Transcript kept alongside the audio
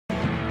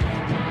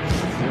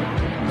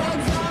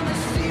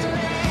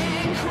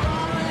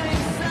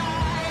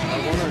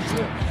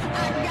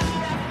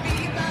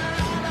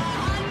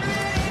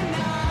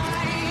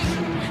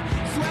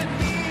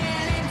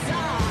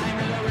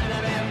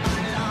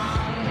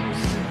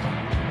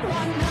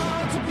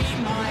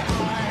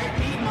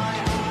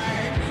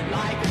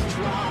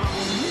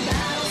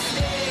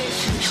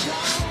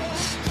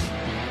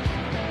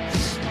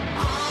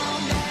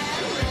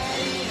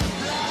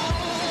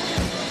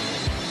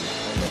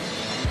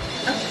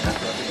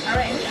All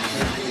right.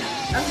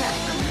 Okay.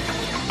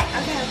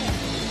 Okay.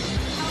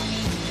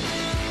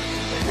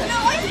 No,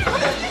 I didn't.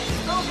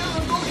 No,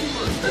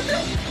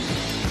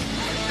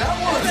 that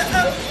one.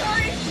 I'm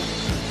sorry.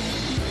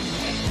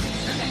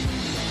 Okay.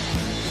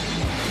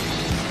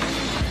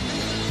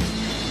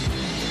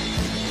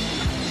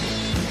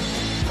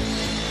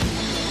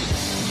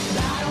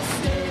 Battle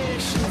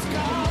stations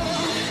go.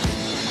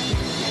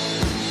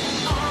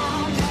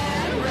 Armed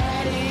and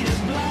ready to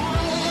blow.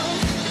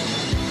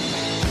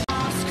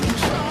 Lost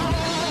control.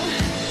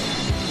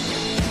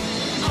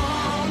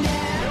 Armed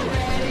and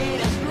ready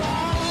to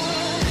blow.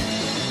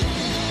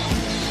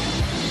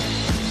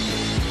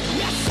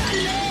 Yes, I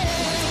live.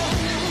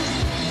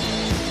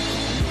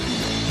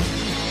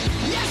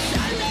 Yes,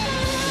 I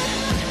live.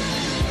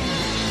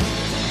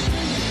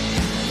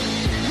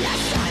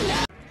 Yes, I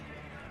live.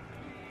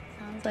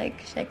 Sounds like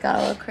shit got a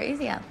little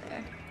crazy out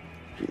there.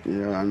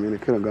 Yeah, I mean,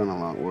 it could have gone a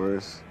lot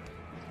worse.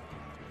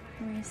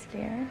 Were you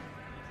scared?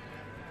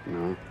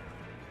 No.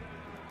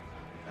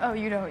 Oh,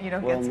 you don't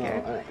get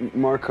scared? No,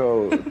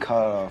 Marco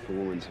cut off a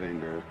woman's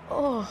finger.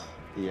 Oh,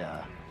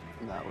 Yeah,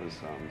 that was,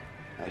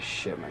 I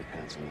shit my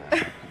pants on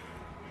that.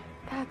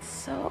 that's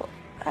so.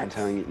 I'm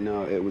telling you,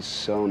 no, it was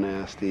so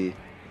nasty.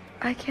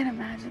 I can't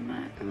imagine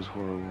that. It was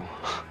horrible.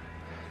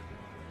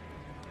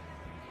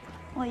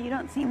 Well, you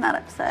don't seem that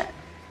upset.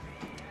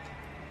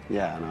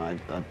 Yeah, no,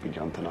 I'd be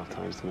jumped enough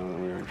times to know that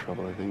we were in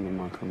trouble. I think that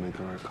Marco made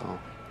the right call.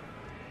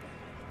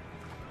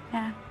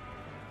 Yeah.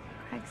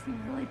 Craig seemed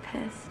really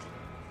pissed.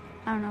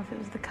 I don't know if it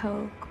was the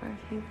coke or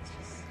if he was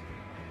just.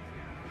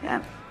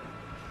 Yeah.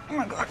 Oh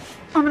my god.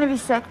 I'm gonna be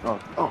sick. Oh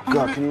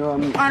God, can you,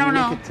 I don't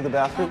know. make it to the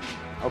bathroom?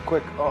 Oh,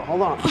 quick. Oh,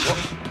 hold on. Oh,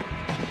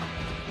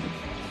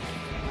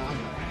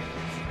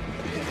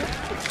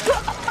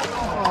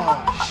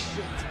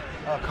 shit.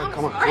 Oh,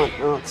 come on.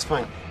 No, it's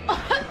fine.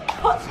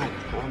 It's fine.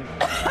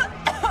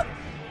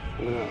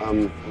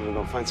 I'm gonna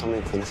go find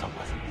somebody to clean this up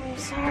with. I'm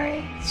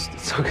sorry.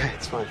 It's okay,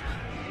 it's fine.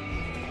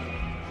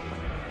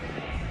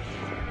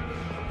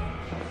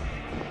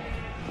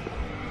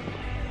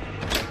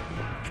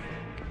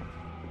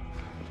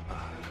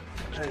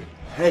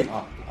 Hey.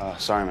 Oh,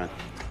 sorry, man.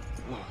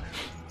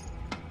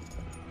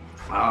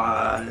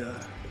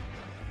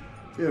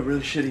 Yeah,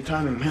 really shitty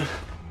timing, man.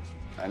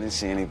 I didn't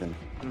see anything.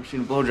 Never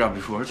seen a blowjob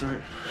before. It's all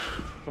right.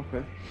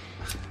 Okay.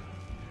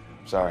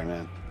 Sorry,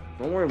 man.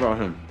 Don't worry about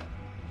him.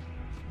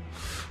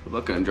 We're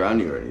not gonna drown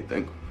you or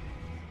anything.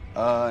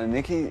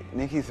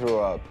 Nikki threw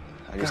up.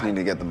 I just need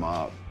to get the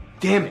mop.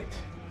 Damn it.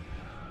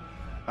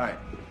 All right.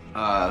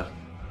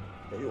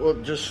 Well,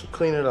 just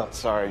clean it up.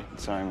 Sorry,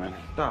 man.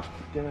 Stop.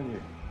 Get in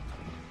here.